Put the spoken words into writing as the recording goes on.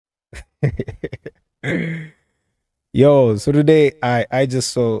Yo, so today I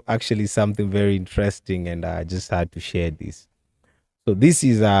just saw actually something very interesting and I just had to share this. So this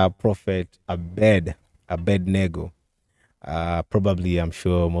is Prophet Abednego. Probably I'm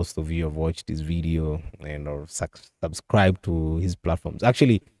sure most of you have watched his video and or subscribed to his platforms.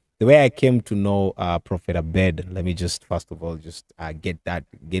 Actually, the way I came to know Prophet Abed, let me just first of all just get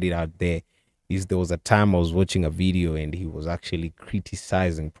it out there, is there was a time I was watching a video and he was actually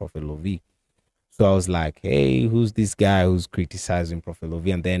criticizing Prophet Lovy. So I was like, hey, who's this guy who's criticizing Prophet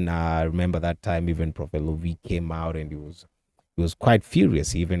Lovy? And then I remember that time even Prophet Lovy came out and he was quite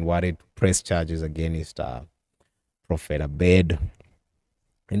furious. He even wanted to press charges against Prophet Abed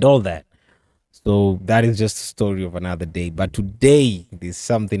and all that. So that is just a story of another day. But today, there's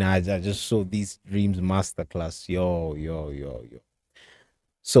something I just saw this dreams masterclass. Yo.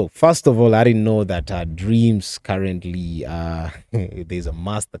 So first of all, I didn't know that dreams currently there's a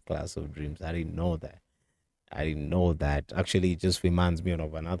masterclass of dreams. I didn't know that. I didn't know that. Actually, it just reminds me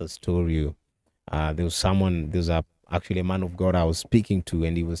of another story. There's actually a man of God I was speaking to,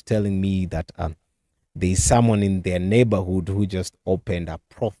 and he was telling me that there's someone in their neighborhood who just opened a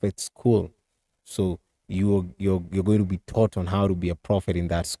prophet school. So you're going to be taught on how to be a prophet in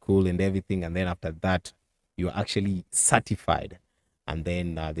that school and everything, and then after that, you're actually certified, and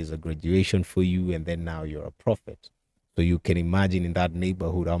then there's a graduation for you, and then now you're a prophet. So you can imagine in that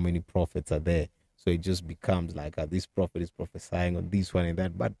neighborhood how many prophets are there. So it just becomes like this prophet is prophesying on this one and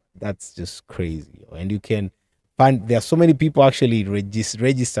that, but that's just crazy. And you can find there are so many people actually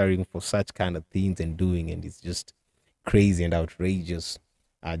registering for such kind of things and doing, and it's just crazy and outrageous.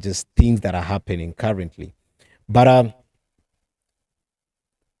 Just things that are happening currently. But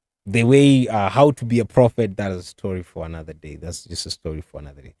the way how to be a prophet, that is a story for another day. That's just a story for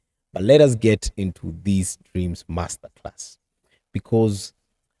another day. But let us get into these dreams masterclass, because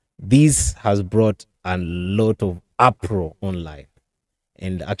this has brought a lot of uproar online,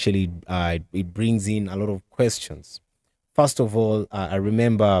 and actually it brings in a lot of questions. First of all, I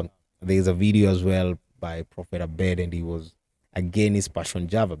remember there's a video as well by Prophet Abed, and he was against Passion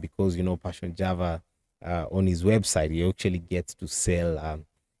Java, because Passion Java on his website he actually gets to sell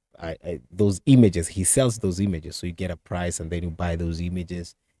those images. He sells those images, so you get a price and then you buy those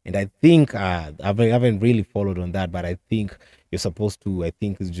images. And I think I haven't really followed on that, but I think you're supposed to. I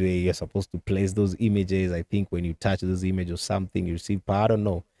think you're supposed to place those images. I think when you touch those images or something, you receive power. I don't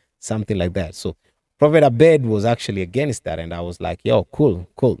know, something like that. So Prophet Abed was actually against that, and I was like, "Yo, cool,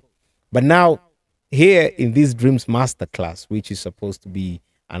 cool." But now here in this Dreams Masterclass, which is supposed to be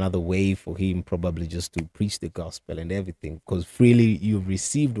another way for him probably just to preach the gospel and everything, because freely you've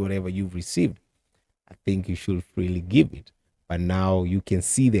received whatever you've received, I think you should freely give it. But now you can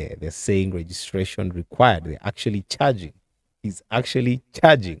see they're saying registration required. They're actually charging. He's actually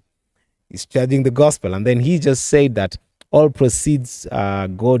charging. He's charging the gospel. And then he just said that all proceeds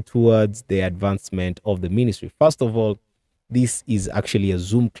go towards the advancement of the ministry. First of all, this is actually a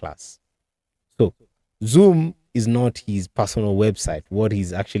Zoom class. So Zoom is not his personal website. What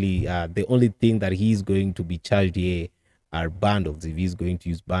he's actually, the only thing that he's going to be charged here are bundles. If he's going to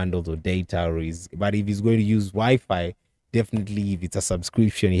use bundles or data, but if he's going to use Wi-Fi, definitely if it's a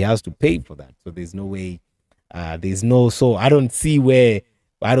subscription, he has to pay for that. So there's no way, so I don't see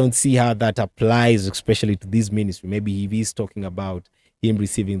how that applies, especially to this ministry. Maybe if he's talking about him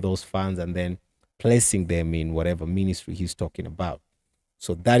receiving those funds and then placing them in whatever ministry he's talking about.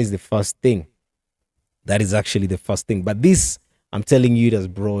 So that is the first thing. That is actually the first thing. But this, I'm telling you, it has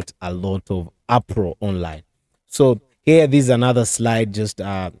brought a lot of uproar online. So here, this is another slide, just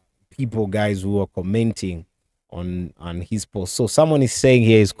people, guys, who are commenting on his post. So someone is saying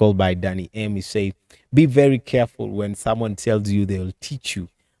here, is called by Danny M. He said, be very careful when someone tells you they'll teach you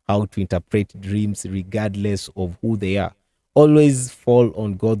how to interpret dreams regardless of who they are. Always fall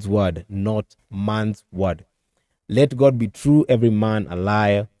on God's word, not man's word. Let God be true, every man a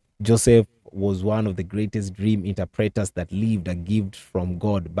liar. Joseph was one of the greatest dream interpreters that lived, a gift from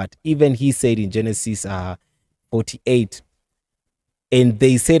God. But even he said in Genesis 48, and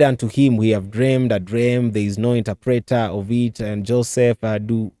they said unto him, we have dreamed a dream, there is no interpreter of it. And Joseph,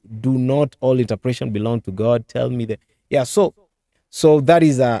 do not all interpretation belong to God? Tell me that. Yeah, so that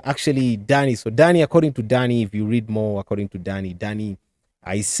is actually Danny. So Danny, according to Danny, if you read more, according to Danny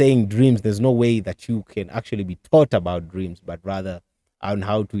is saying dreams, there's no way that you can actually be taught about dreams, but rather on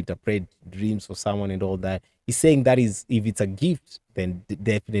how to interpret dreams for someone and all that. He's saying that is, if it's a gift, then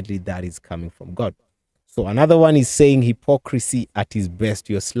definitely that is coming from God. So another one is saying hypocrisy at its best.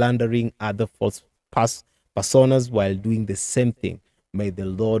 You're slandering other false personas while doing the same thing. May the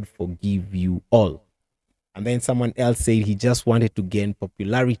Lord forgive you all. And then someone else said he just wanted to gain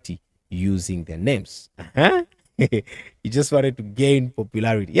popularity. using their names. He just wanted to gain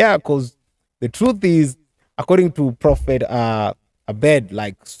popularity. Yeah, because the truth is, according to Prophet Abed,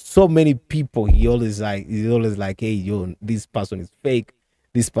 like so many people, he's always like, hey, yo, this person is fake.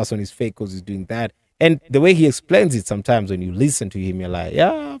 This person is fake because he's doing that. And the way he explains it, sometimes when you listen to him, you're like,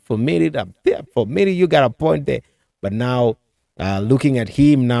 yeah, for a minute, I'm there. For a minute, you got a point there. But now, looking at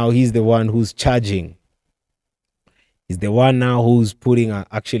him now, he's the one who's charging. He's the one now who's putting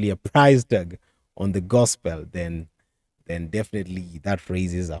actually a price tag on the gospel. Then definitely that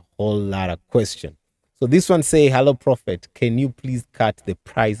raises a whole lot of question. So this one say, hello prophet, can you please cut the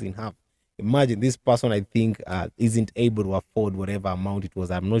price in half? Imagine this person, I think, isn't able to afford whatever amount it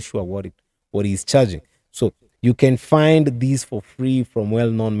was. I'm not sure what he's charging. So you can find these for free from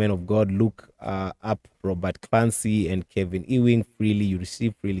well-known men of God. Look up Robert Clancy and Kevin Ewing. Freely you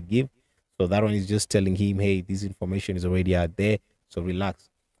receive, freely give. So that one is just telling him, hey, this information is already out there, so relax.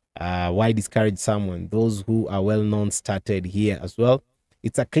 Why discourage someone? Those who are well-known started here as well.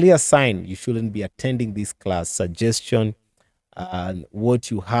 It's a clear sign you shouldn't be attending this class. Suggestion,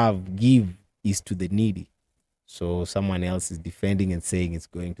 what you have, give is to the needy. So someone else is defending and saying it's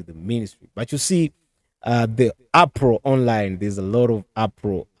going to the ministry. But you see, the APRO online, there's a lot of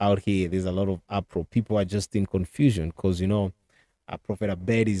APRO out here. There's a lot of APRO. People are just in confusion because, you know, Prophet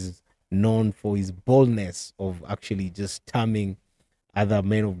Abed is known for his boldness of actually just terming other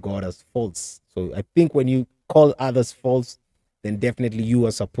men of God as false. So I think when you call others false, then definitely you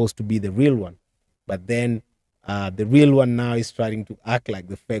are supposed to be the real one. But then the real one now is trying to act like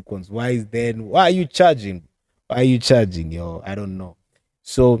the fake ones. Why are you charging? Why are you charging? Yo, I don't know.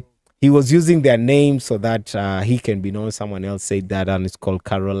 So he was using their name so that he can be known. Someone else said that, and it's called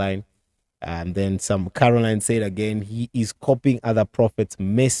Caroline. And then Caroline said again, he is copying other prophets'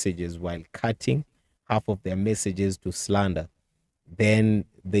 messages while cutting half of their messages to slander. Then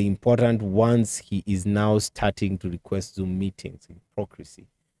the important ones, he is now starting to request Zoom meetings. Hypocrisy.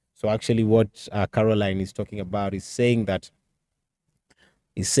 So actually what Caroline is talking about is saying that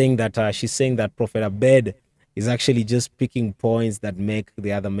she's saying that Prophet Abed is actually just picking points that make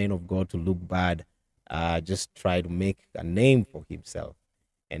the other men of God to look bad, just try to make a name for himself.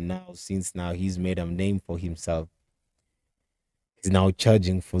 And now, since now he's made a name for himself, he's now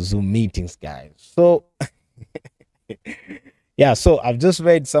charging for Zoom meetings, guys. So, yeah, so I've just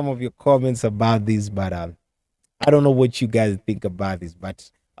read some of your comments about this, but I don't know what you guys think about this.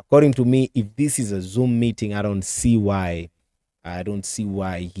 But according to me, if this is a Zoom meeting, I don't see why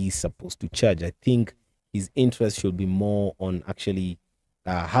he's supposed to charge. I think his interest should be more on actually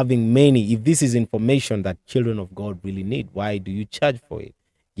having many. If this is information that children of God really need, why do you charge for it?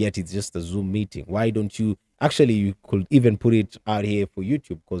 Yet it's just a Zoom meeting. Why don't you actually, you could even put it out here for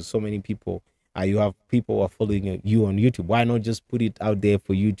YouTube, because so many people, you have people who are following you on YouTube. Why not just put it out there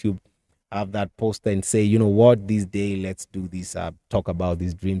for YouTube, have that poster and say, you know what, this day, let's do this, talk about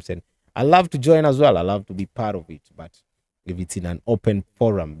these dreams. And I love to join as well. I love to be part of it. But if it's in an open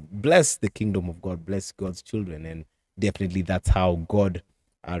forum, bless the kingdom of God, bless God's children. And definitely that's how God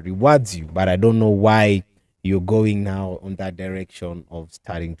rewards you. But I don't know why you're going now on that direction of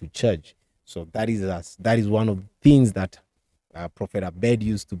starting to church. So that is one of the things that Prophet Abed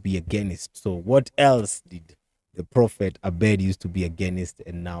used to be against. So what else did the Prophet Abed used to be against,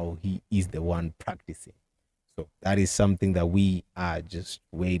 and now he is the one practicing? So that is something that we are just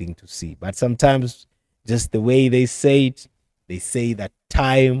waiting to see. But sometimes just the way they say it, they say that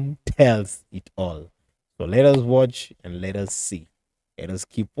time tells it all. So let us watch and let us see. Let us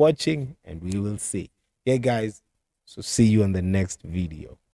keep watching and we will see. Yeah, guys. So see you on the next video.